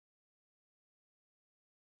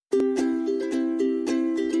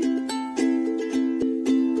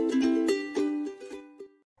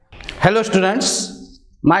Hello students,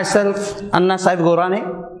 myself XI-Sci Gorane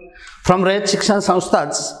from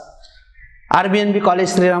XI-Sci's RBNB College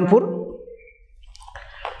Srirampur.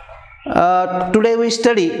 Today we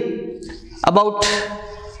study about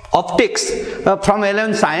optics from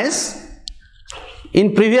 11th science.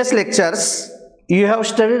 In previous lectures you have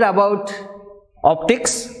studied about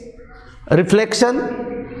optics, reflection,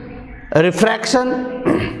 refraction,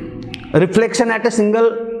 reflection at a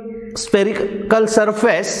single spherical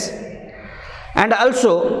surface, and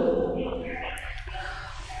also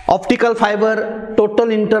optical fiber, total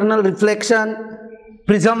internal reflection,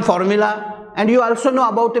 prism formula, and you also know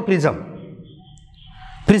about a prism.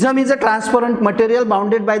 Prism is a transparent material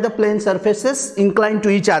bounded by the plane surfaces inclined to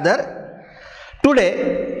each other.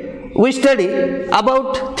 Today we study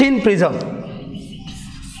about thin prism.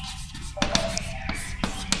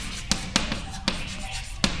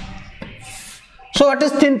 So what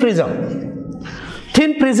is thin prism?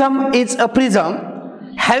 Thin prism is a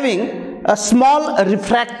prism having a small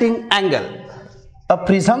refracting angle. A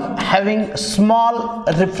prism having small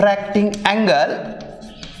refracting angle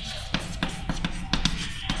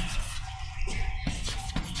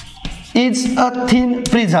is a thin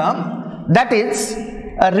prism, that is,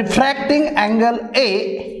 a refracting angle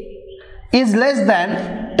A is less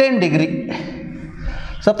than 10 degree.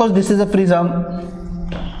 Suppose this is a prism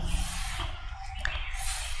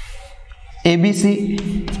ABC.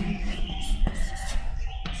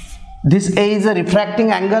 This A is a refracting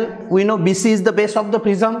angle. We know BC is the base of the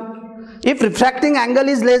prism. If refracting angle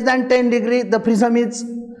is less than 10 degree, the prism is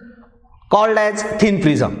called as thin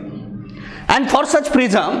prism. And for such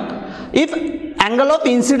prism, if angle of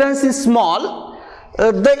incidence is small,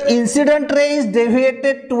 the incident ray is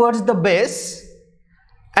deviated towards the base,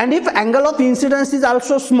 and if angle of incidence is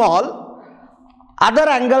also small, other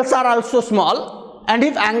angles are also small. And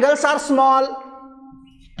if angles are small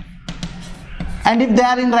and if they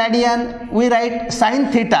are in radian, we write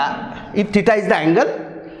sin theta. If theta is the angle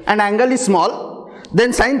and angle is small,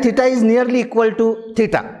 then sin theta is nearly equal to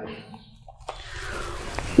theta.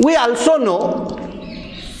 We also know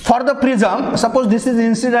for the prism, suppose this is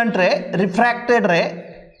incident ray, refracted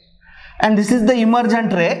ray, and this is the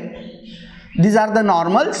emergent ray. These are the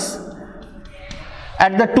normals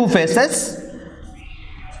at the two faces.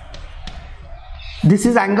 This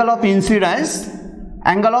is angle of incidence,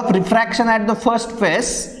 angle of refraction at the first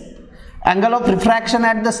face, angle of refraction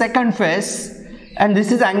at the second face, and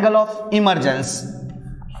this is angle of emergence.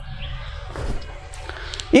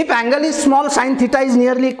 If angle is small, sin theta is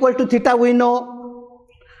nearly equal to theta, we know.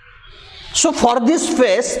 So for this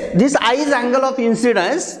face, this I is angle of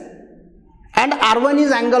incidence and R1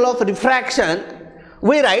 is angle of refraction.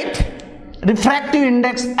 We write refractive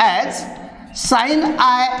index as sin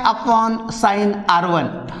I upon sin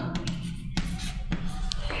R1.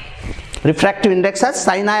 Refractive index as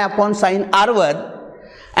sin I upon sin R1.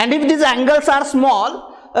 And if these angles are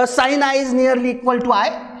small, sin I is nearly equal to I.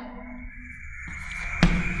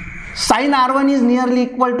 Sin R1 is nearly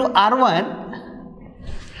equal to R1.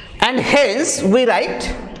 And hence we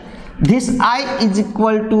write this I is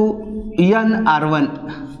equal to n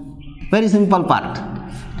R1. Very simple part.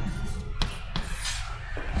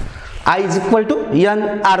 I is equal to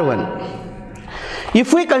n R1.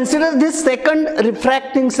 If we consider this second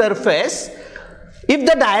refracting surface, if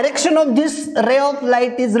the direction of this ray of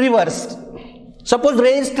light is reversed, suppose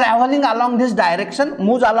ray is traveling along this direction,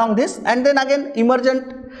 moves along this, and then again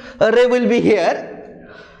emergent ray will be here,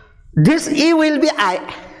 this E will be I,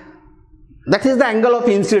 that is the angle of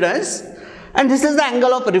incidence, and this is the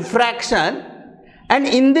angle of refraction, and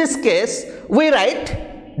in this case we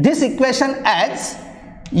write this equation as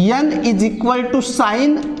n is equal to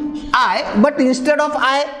sin I, but instead of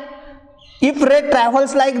I, if ray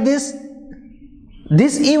travels like this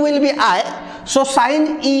E will be I, so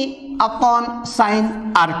sin E upon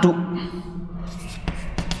sin R2.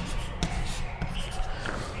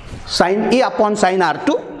 Sin E upon sin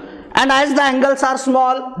R2, and as the angles are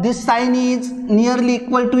small, this sin E is nearly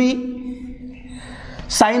equal to E,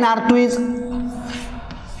 sin R2 is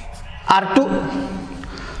R2,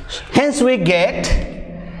 hence we get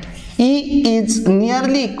E is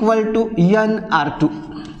nearly equal to n R2.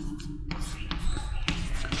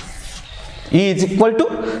 E is equal to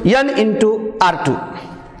n into R2.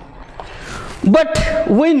 But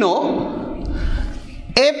we know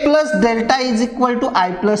A plus delta is equal to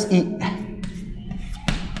I plus E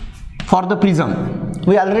for the prism.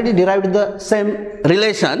 We already derived the same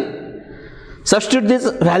relation. Substitute these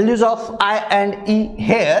values of I and E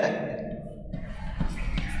here.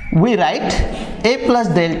 We write A plus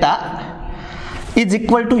delta is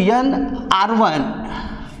equal to n R1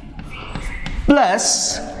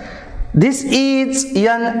 plus This is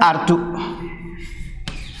nR2.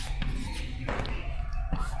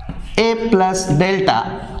 A plus delta,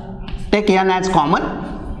 take n as common,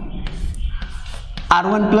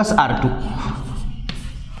 R1 plus R2.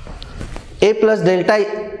 A plus delta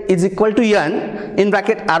is equal to n in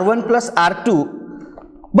bracket R1 plus R2.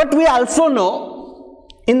 But we also know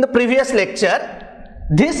in the previous lecture,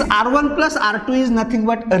 this R1 plus R2 is nothing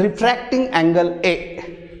but a refracting angle A.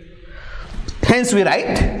 Hence we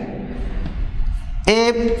write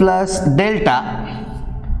A plus delta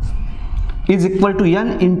is equal to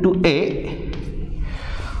n into A,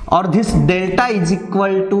 or this delta is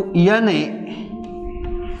equal to NA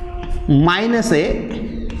minus A.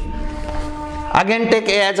 Again take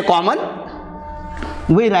A as a common,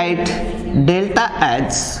 we write delta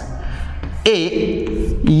as A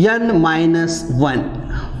n minus 1.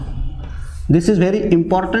 This is very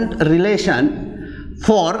important relation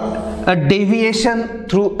for a deviation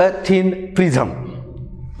through a thin prism.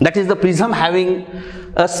 That is the prism having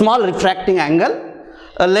a small refracting angle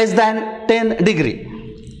less than 10 degree.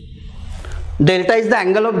 Delta is the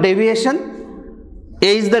angle of deviation,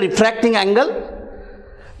 A is the refracting angle,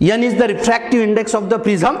 n is the refractive index of the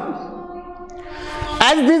prism.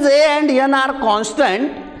 As this A and n are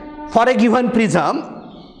constant for a given prism,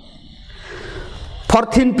 for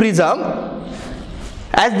thin prism,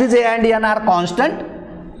 as this A and n are constant,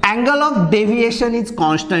 angle of deviation is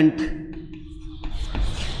constant.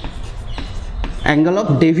 Angle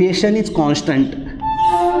of deviation is constant.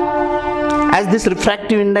 As this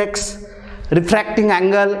refractive index, refracting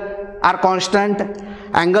angle are constant,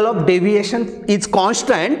 angle of deviation is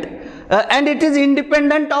constant, and it is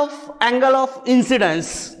independent of angle of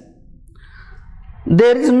incidence.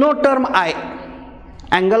 There is no term I.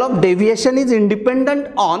 Angle of deviation is independent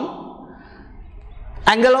on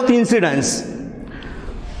angle of incidence.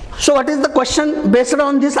 So what is the question based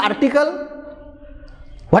on this article?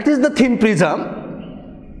 What is the thin prism?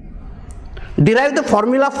 Derive the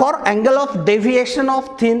formula for angle of deviation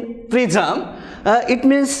of thin prism. It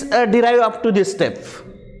means derive up to this step.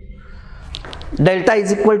 Delta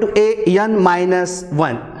is equal to A n minus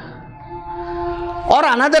 1. Or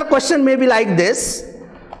another question may be like this.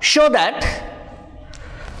 Show that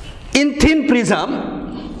in thin prism,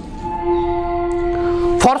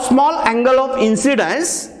 for small angle of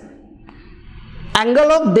incidence,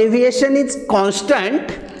 angle of deviation is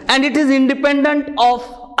constant and it is independent of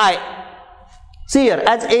I. See here,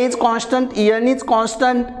 as A is constant, n is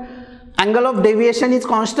constant, angle of deviation is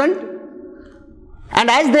constant, and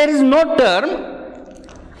as there is no term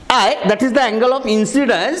I, that is the angle of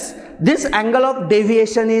incidence, this angle of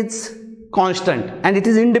deviation is constant and it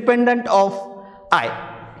is independent of I.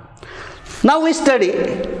 Now we study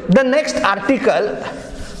the next article,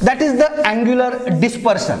 that is the angular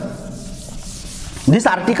dispersion. This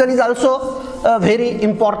article is also very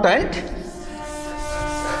important.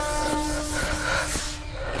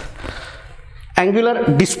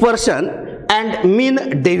 Angular dispersion and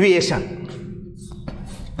mean deviation.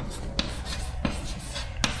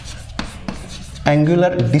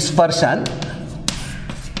 Angular dispersion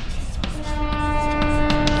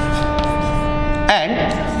and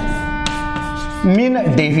mean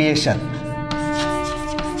deviation.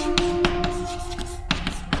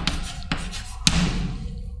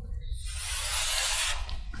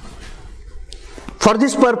 For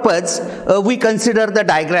this purpose, we consider the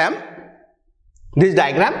diagram. This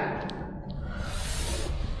diagram.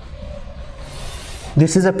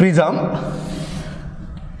 This is a prism.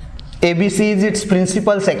 ABC is its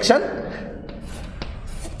principal section,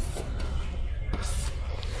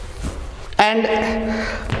 and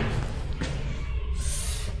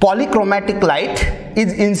polychromatic light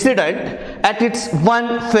is incident at its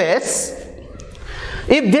one face.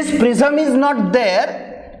 If this prism is not there,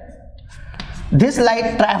 this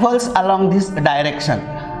light travels along this direction.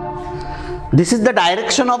 This is the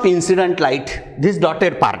direction of incident light, this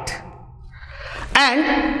dotted part. And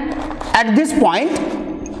at this point,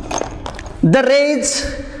 the ray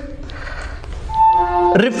is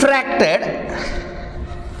refracted.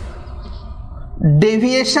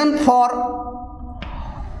 Deviation for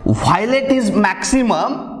violet is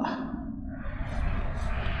maximum.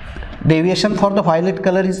 Deviation for the violet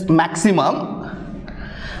color is maximum.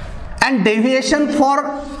 And deviation for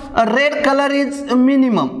a red color is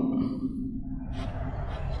minimum.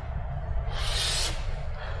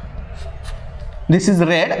 This is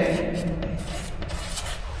red,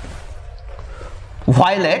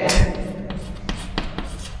 violet.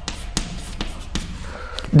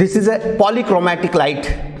 This is a polychromatic light.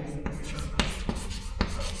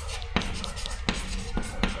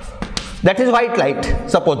 That is white light,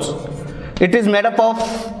 suppose. It is made up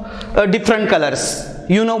of different colors.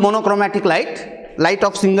 You know monochromatic light, light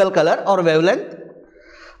of single color or wavelength.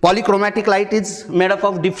 Polychromatic light is made up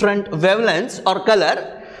of different wavelengths or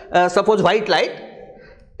color. Suppose white light,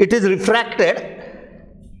 it is refracted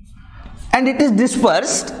and it is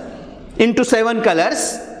dispersed into 7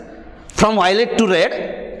 colors from violet to red.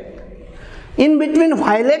 In between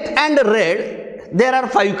violet and red, there are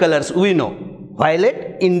 5 colors we know: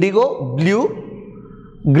 violet, indigo, blue,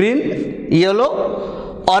 green,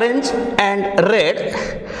 yellow, orange and red.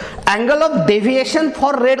 Angle of deviation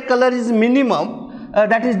for red color is minimum,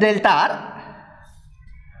 that is delta R.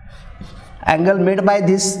 Angle made by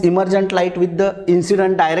this emergent light with the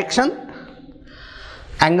incident direction.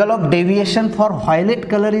 Angle of deviation for violet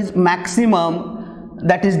color is maximum,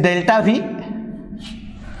 that is delta V.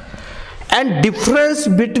 And difference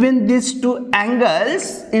between these two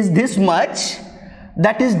angles is this much,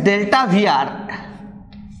 that is delta VR.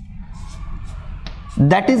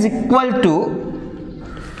 That is equal to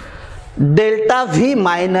delta V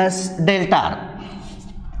minus delta R.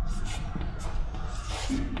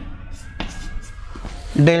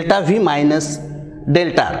 Delta V minus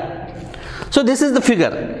delta R. So this is the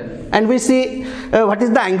figure, and we see what is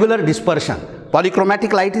the angular dispersion.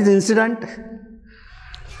 Polychromatic light is incident.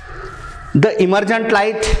 The emergent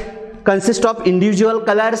light consists of individual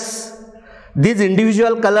colors. These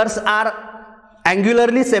individual colors are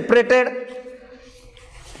angularly separated,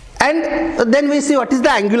 and then we see what is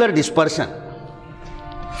the angular dispersion.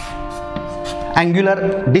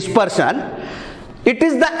 Angular dispersion, it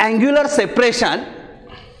is the angular separation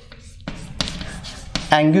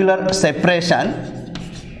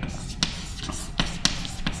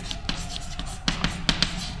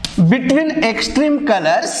between extreme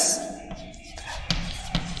colors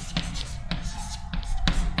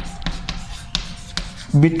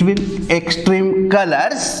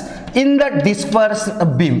in the dispersed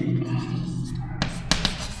beam.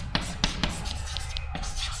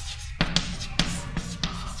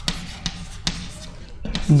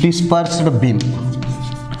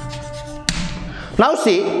 Now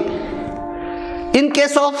see, in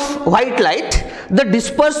case of white light, the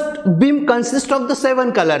dispersed beam consists of the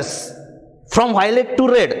 7 colors from violet to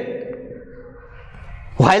red.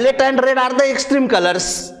 Violet and red are the extreme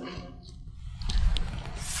colors.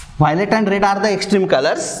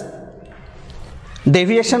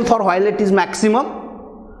 Deviation for violet is maximum,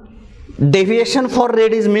 deviation for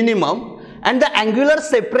red is minimum, and the angular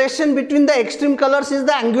separation between the extreme colors is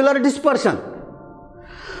the angular dispersion.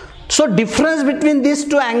 So difference between these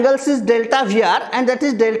two angles is delta VR, and that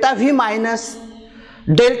is delta V minus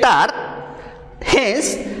delta R.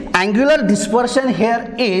 Hence angular dispersion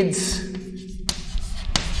here is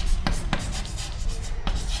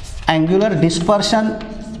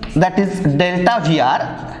that is delta VR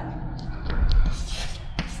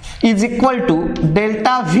is equal to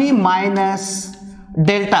delta V minus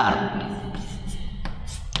delta R.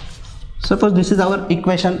 Suppose this is our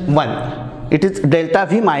equation 1. It is delta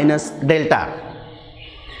V minus delta R.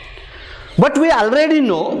 But we already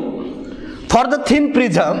know for the thin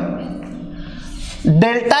prism,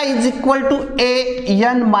 delta is equal to A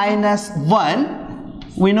n minus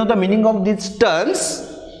 1. We know the meaning of these terms.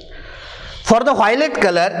 For the violet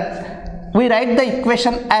color, we write the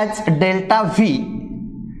equation as delta V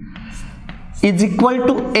is equal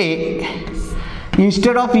to A.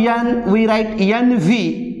 Instead of n, we write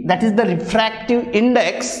nV, that is the refractive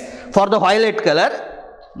index for the violet color,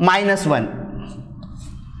 minus 1.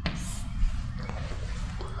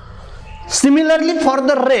 Similarly, for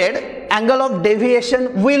the red, angle of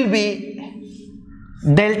deviation will be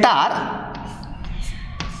delta R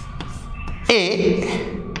A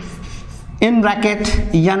in bracket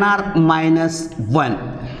nr minus 1.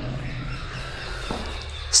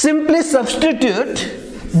 Simply substitute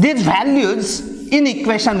these values in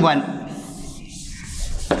equation 1.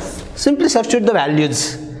 Simply substitute the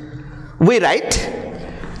values. We write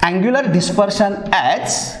angular dispersion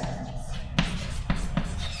as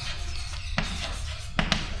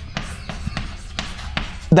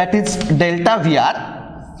that is delta VR.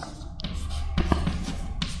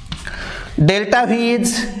 Delta V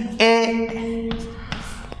is A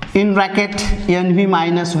in bracket nV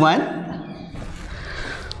minus 1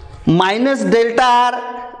 minus delta R,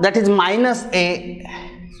 that is minus A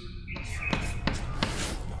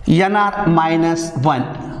nr minus 1.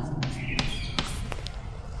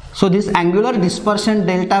 So this angular dispersion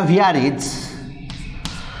delta VR is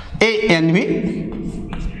A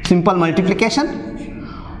nV, simple multiplication,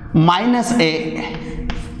 minus A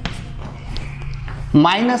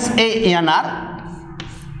nr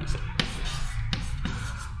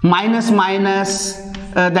minus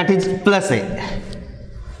that is plus A.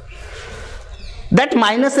 that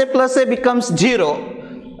minus a plus a becomes 0.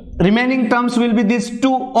 Remaining terms will be these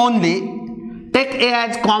two only. Take a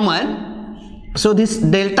as common. So this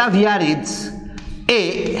delta VR is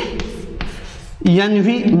a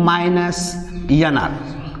NV minus NR.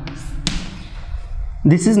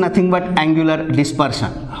 This is nothing but angular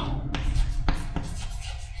dispersion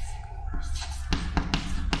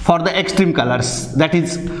for the extreme colors, that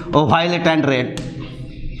is violet and red.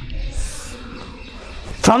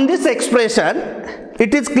 From this expression,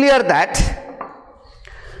 it is clear that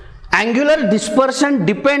angular dispersion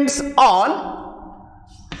depends on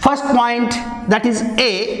first point, that is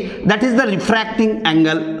A, that is the refracting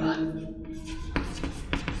angle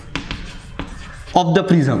of the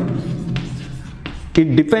prism.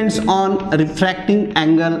 It depends on refracting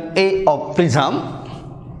angle A of prism.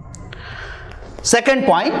 Second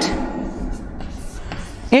point,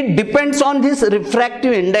 it depends on this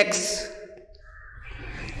refractive index,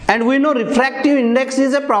 and we know refractive index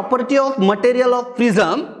is a property of material of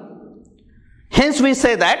prism. Hence we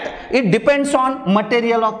say that it depends on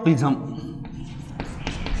material of prism.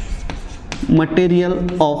 Material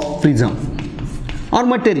of prism or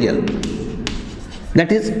material,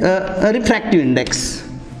 that is a refractive index.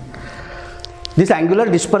 This angular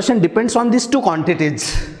dispersion depends on these two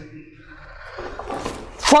quantities.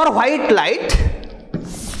 For white light,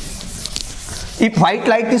 if white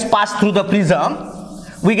light is passed through the prism,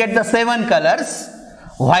 we get the 7 colors.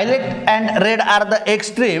 Violet and red are the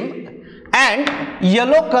extreme, and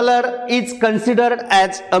yellow color is considered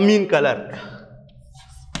as a mean color.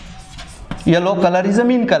 Yellow color is a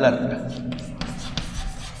mean color.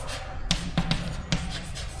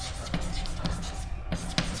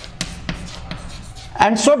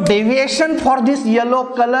 And so deviation for this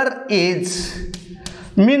yellow color is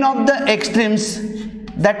mean of the extremes,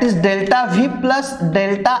 that is delta V plus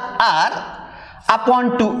delta R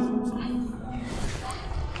upon 2.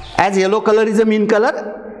 As yellow color is a mean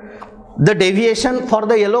color, the deviation for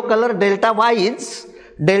the yellow color delta Y is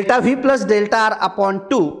delta V plus delta R upon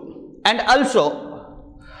 2, and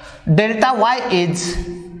also delta Y is,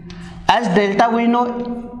 as delta we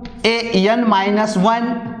know a n minus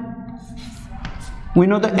 1, we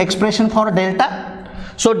know the expression for delta,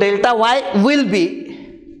 so delta Y will be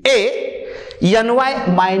a ny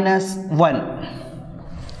minus 1,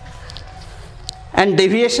 and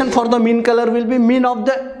deviation for the mean color will be mean of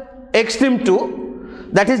the extreme 2,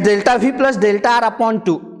 that is delta V plus delta R upon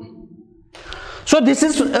 2. So this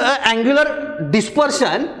is angular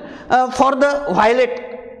dispersion for the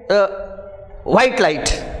white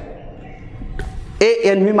light, a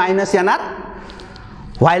NV minus NR.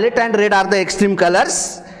 Violet and red are the extreme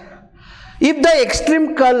colors. If the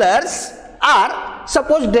extreme colors are,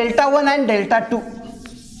 suppose delta 1 and delta 2,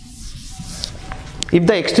 if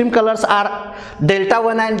the extreme colors are delta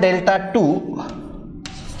 1 and delta 2,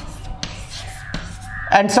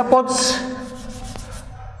 and suppose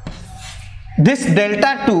this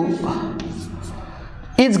delta 2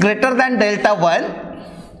 is greater than delta 1,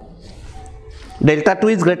 delta 2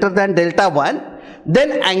 is greater than delta 1,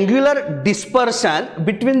 then angular dispersion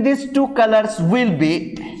between these two colors will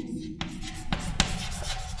be,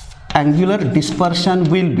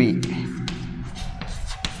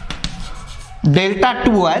 delta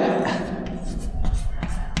 2 1,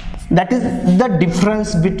 that is the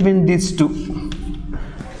difference between these two,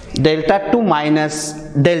 delta 2 minus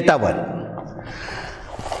delta 1.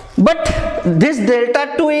 But this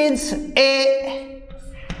delta 2 is a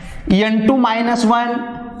n2 minus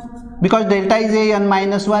 1, because delta is a n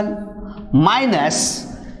minus 1, minus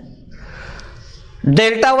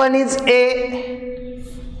delta 1 is a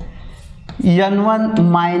n1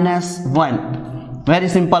 minus 1. Very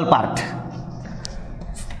simple part.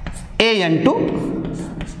 A n2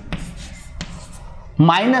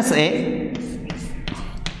 minus a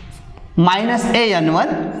minus a n1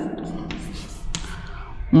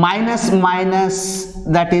 minus,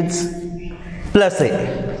 that is plus a.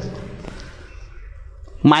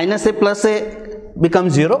 Minus a plus a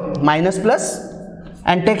becomes 0, minus plus,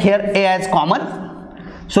 and take here a as common.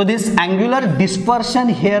 So this angular dispersion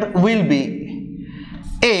here will be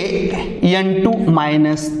a n2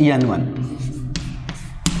 minus n1,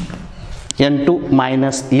 n2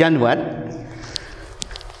 minus n1.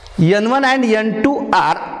 n1 and n2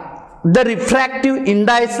 are the refractive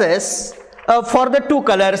indices for the two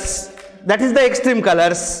colors, that is the extreme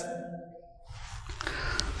colors.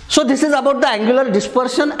 So this is about the angular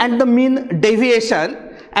dispersion and the mean deviation,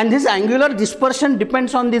 and this angular dispersion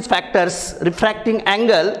depends on these factors, refracting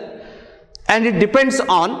angle, and it depends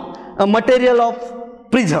on a material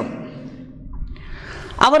of prism.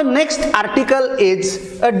 Our next article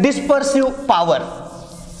is a dispersive power.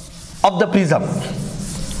 of the prism.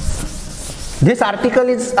 This article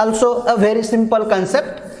is also a very simple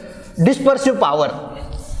concept, dispersive power.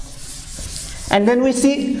 And then we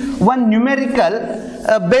see one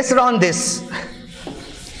numerical based on this.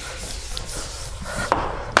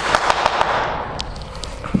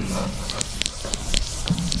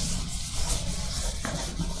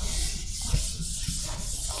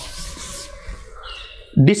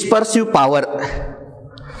 Dispersive power.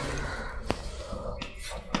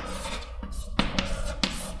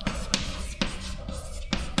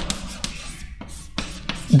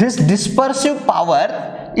 This dispersive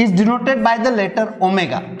power is denoted by the letter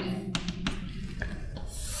omega.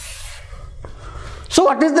 So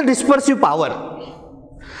what is the dispersive power?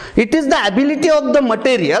 It is the ability of the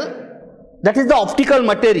material, that is the optical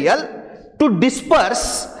material, to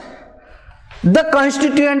disperse the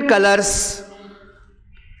constituent colors,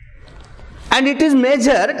 and it is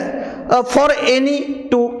measured for any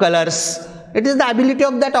two colors. It is the ability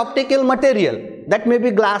of that optical material, that may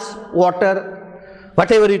be glass, water,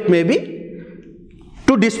 whatever it may be,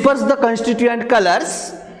 to disperse the constituent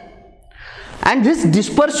colors, and this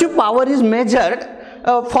dispersive power is measured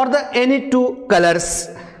for the any two colors.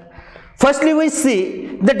 Firstly, we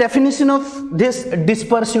see the definition of this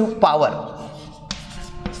dispersive power.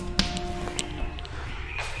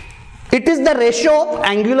 It is the ratio of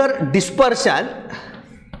angular dispersion.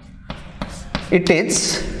 It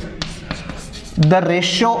is the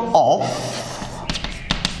ratio of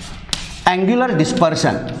angular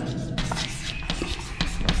dispersion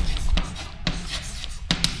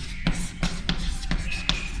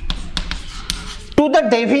to the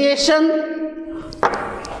deviation,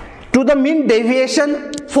 to the mean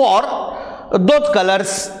deviation for those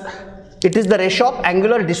colors. It is the ratio of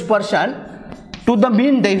angular dispersion to the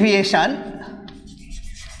mean deviation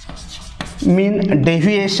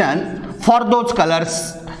for those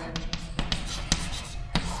colors.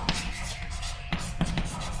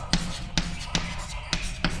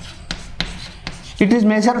 It is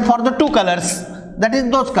measured for the two colors, that is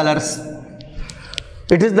those colors.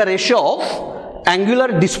 It is the ratio of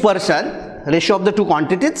angular dispersion, ratio of the two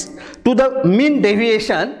quantities, to the mean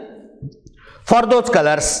deviation for those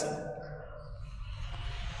colors.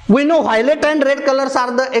 We know violet and red colors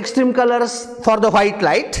are the extreme colors for the white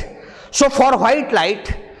light. So for white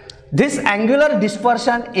light, this angular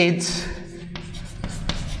dispersion is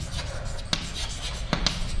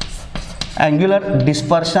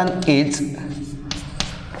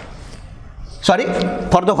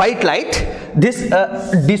for the white light, this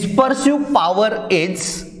dispersive power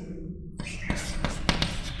is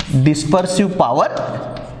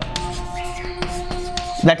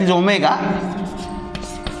that is omega,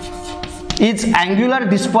 is angular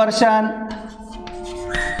dispersion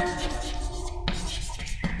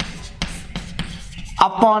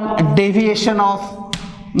upon deviation of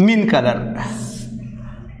mean color.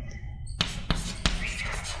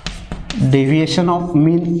 Deviation of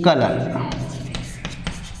mean color.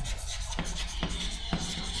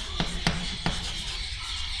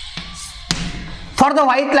 For the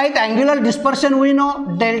white light angular dispersion, we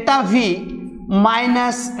know delta V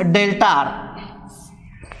minus delta R.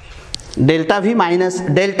 Delta V minus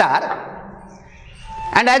delta R,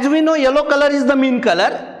 and as we know yellow color is the mean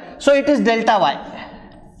color, so it is delta Y,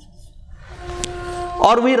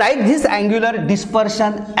 or we write this angular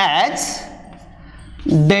dispersion as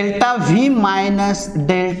delta V minus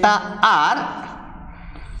delta R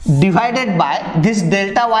divided by this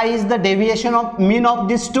delta Y is the deviation of mean of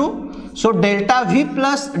these two, so delta V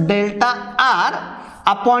plus delta R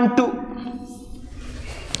upon 2.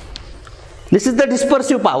 This is the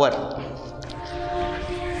dispersive power.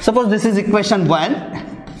 Suppose this is equation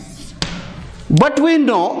 1, but we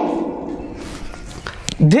know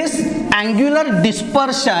this angular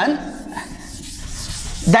dispersion,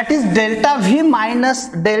 that is delta V minus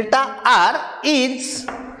delta R, is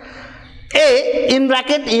A in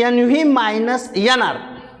bracket NV minus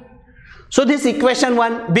NR. So this equation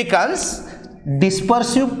 1 becomes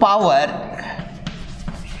dispersive power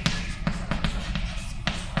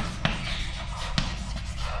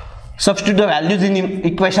substitute the values in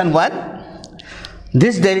equation 1.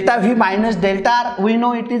 This delta V minus delta R, we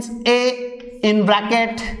know it is A in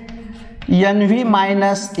bracket NV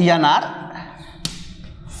minus NR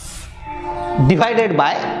divided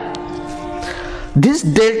by this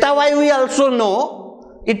delta Y, we also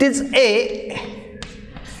know it is A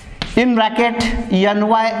in bracket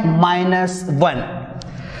NY minus 1.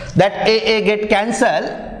 That A get cancelled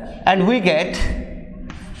and we get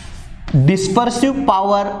dispersive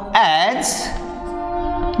power as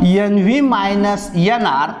NV minus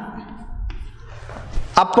NR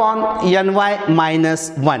upon NY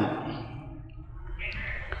minus 1.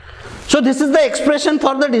 So this is the expression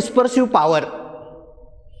for the dispersive power.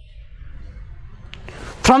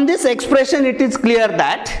 From this expression it is clear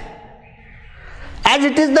that as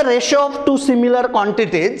it is the ratio of two similar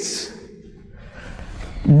quantities,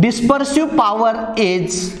 dispersive power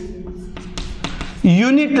is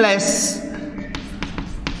unitless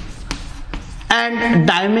and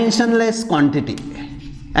dimensionless quantity.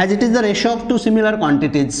 As it is the ratio of two similar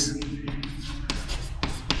quantities,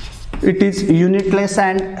 it is unitless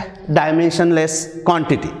and dimensionless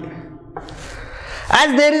quantity.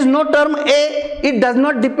 As there is no term A, it does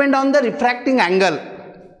not depend on the refracting angle.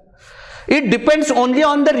 It depends only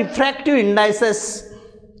on the refractive indices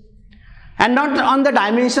and not on the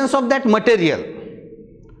dimensions of that material.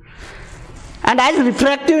 And as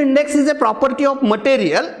refractive index is a property of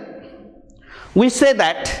material, we say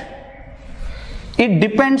that it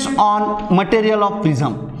depends on material of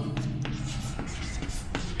prism.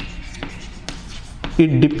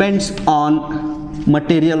 It depends on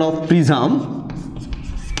material of prism,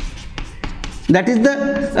 that is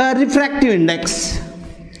the refractive index,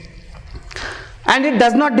 and it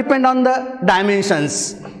does not depend on the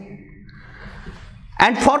dimensions.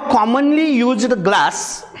 And for commonly used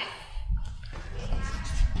glass,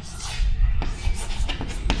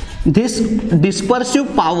 this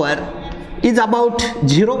dispersive power is about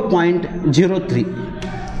 0.03.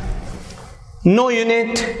 No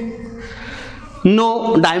unit,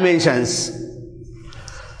 no dimensions.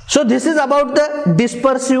 So this is about the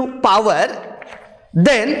dispersive power.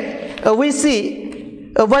 Then we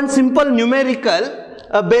see one simple numerical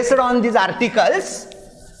based on these articles,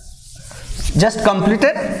 just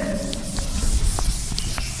completed.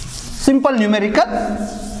 Simple numerical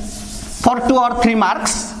for 2 or 3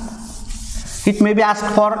 marks. It may be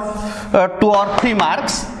asked for 2 or 3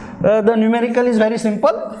 marks. The numerical is very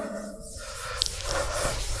simple.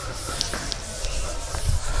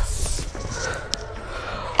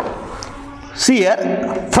 See here,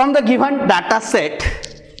 from the given data set,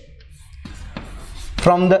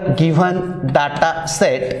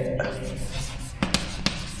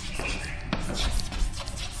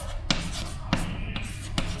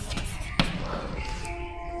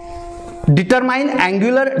 determine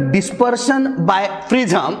angular dispersion by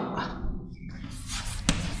prism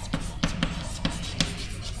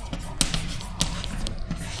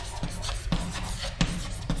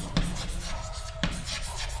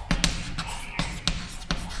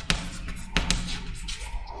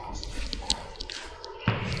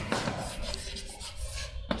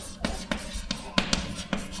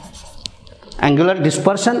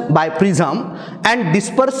and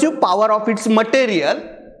dispersive power of its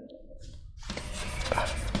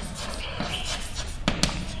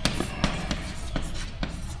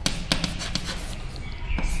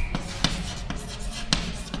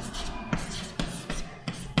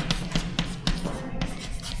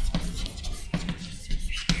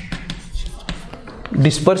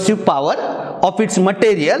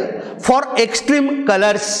material for extreme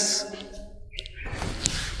colors.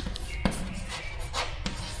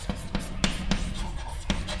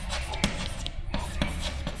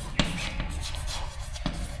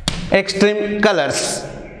 Extreme colors.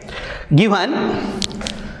 Given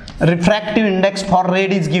refractive index for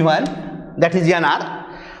red is given, that is NR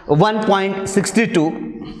 1.62.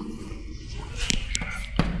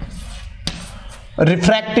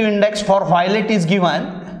 Refractive index for violet is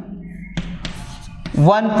given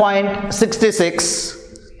 1.66,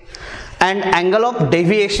 and angle of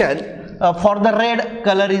deviation for the red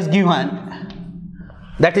color is given,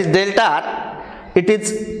 that is delta R, it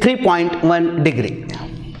is 3.1 degree.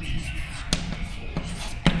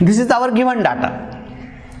 This is our given data.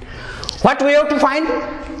 What we have to find?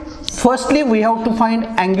 Firstly, we have to find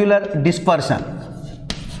angular dispersion.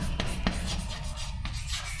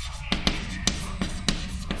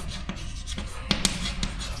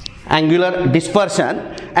 Angular dispersion,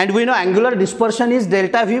 and we know angular dispersion is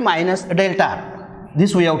delta V minus delta R.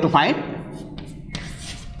 This we have to find.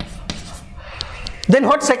 Then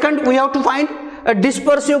what second? We have to find a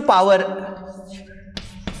dispersive power.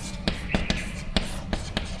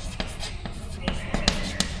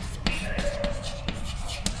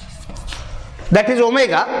 That is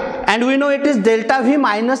omega, and we know it is delta V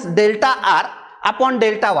minus delta R upon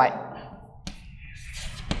delta Y.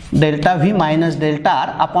 Delta V minus delta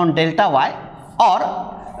R upon delta Y, or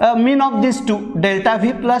mean of these two, delta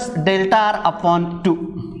V plus delta R upon 2.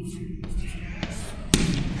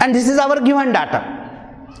 And this is our given data.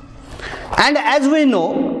 And as we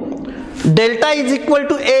know, delta is equal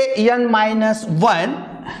to A n minus 1.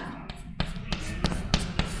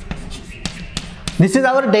 This is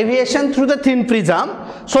our deviation through the thin prism.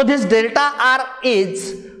 So this delta R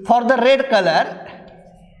is for the red color,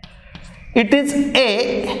 it is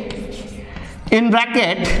A in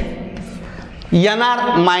bracket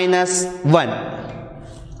NR minus 1.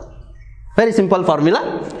 Very simple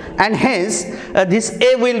formula, and hence this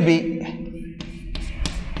A will be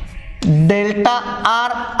delta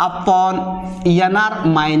R upon NR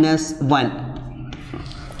minus 1.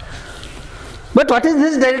 But what is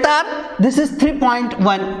this delta R? This is 3.1.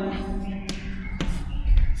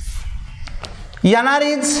 NR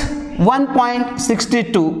is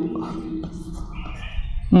 1.62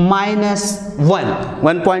 minus 1.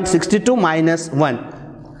 1.62 minus 1.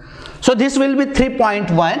 So this will be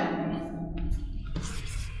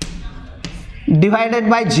 3.1 divided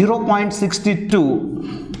by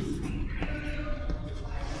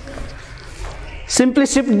 0.62. Simply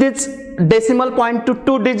shift this decimal point to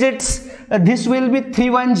 2 digits. This will be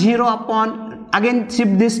 310 upon, again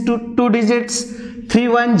shift this to 2 digits,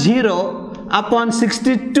 310 upon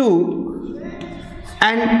 62,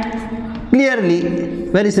 and clearly,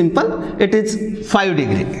 very simple, it is 5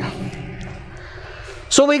 degree.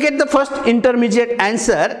 So we get the first intermediate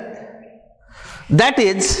answer, that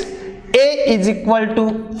is A is equal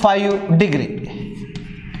to 5 degree.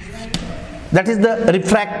 That is the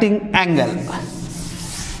refracting angle.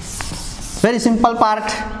 Very simple part,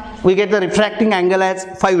 we get the refracting angle as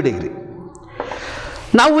 5 degree.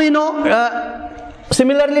 Now we know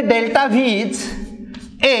similarly delta V is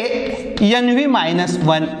A NV minus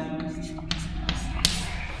 1.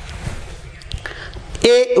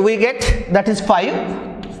 A we get, that is 5.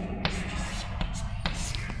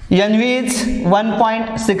 NV is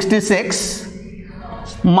 1.66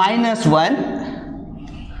 minus 1,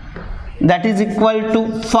 that is equal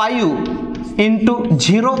to 5 into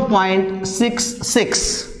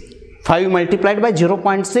 0.66. 5 multiplied by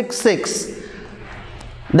 0.66,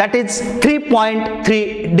 that is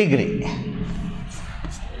 3.3 degree.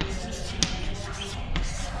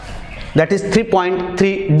 That is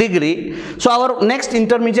 3.3 degree. So our next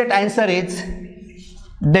intermediate answer is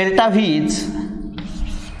delta V is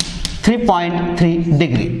 3.3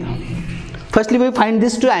 degree. Firstly we find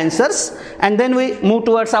these two answers and then we move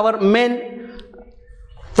towards our main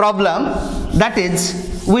problem, that is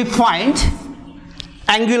we find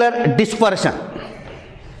angular dispersion.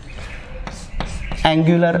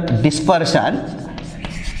 Angular dispersion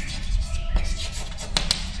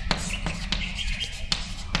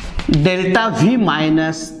delta V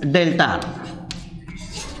minus delta R.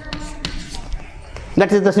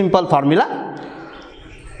 That is the simple formula.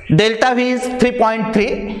 Delta V is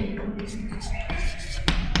 3.3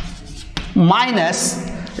 minus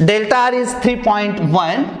delta R is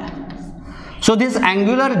 3.1. So this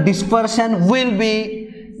angular dispersion will be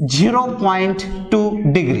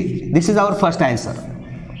 0.2 degree. This is our first answer.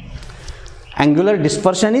 Angular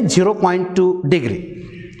dispersion is 0.2 degree.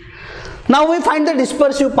 Now we find the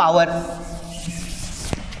dispersive power.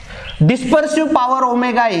 Dispersive power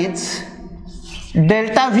omega is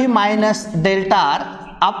delta V minus delta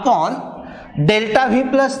R upon delta V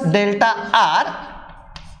plus delta R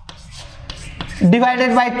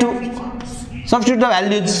divided by 2. Substitute the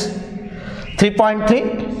values.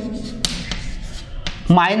 3.3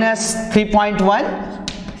 minus 3.1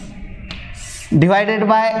 divided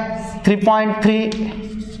by 3.3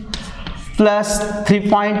 plus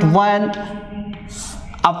 3.1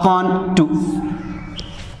 upon 2.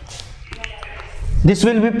 This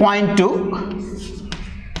will be 0.2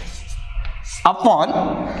 upon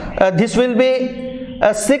this will be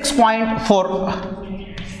 6.4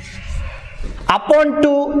 upon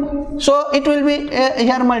 2, so it will be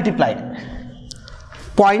here multiplied.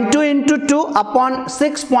 0.2 into 2 upon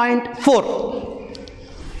 6.4.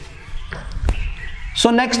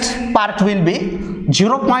 So next part will be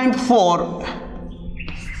 0.4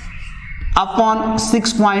 upon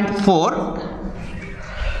 6.4.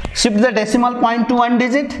 Shift the decimal point to 1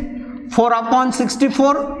 digit. 4 upon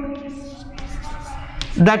 64.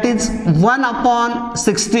 That is 1 upon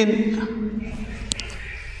 16.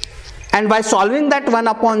 And by solving that 1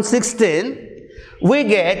 upon 16, we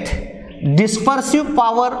get dispersive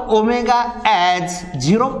power omega as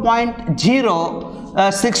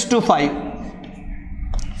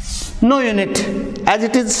 0.0625. No unit, as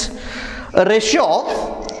it is a ratio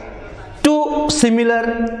of two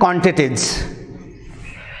similar quantities.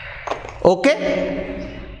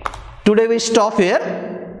 Okay, today we stop here.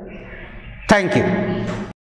 Thank you.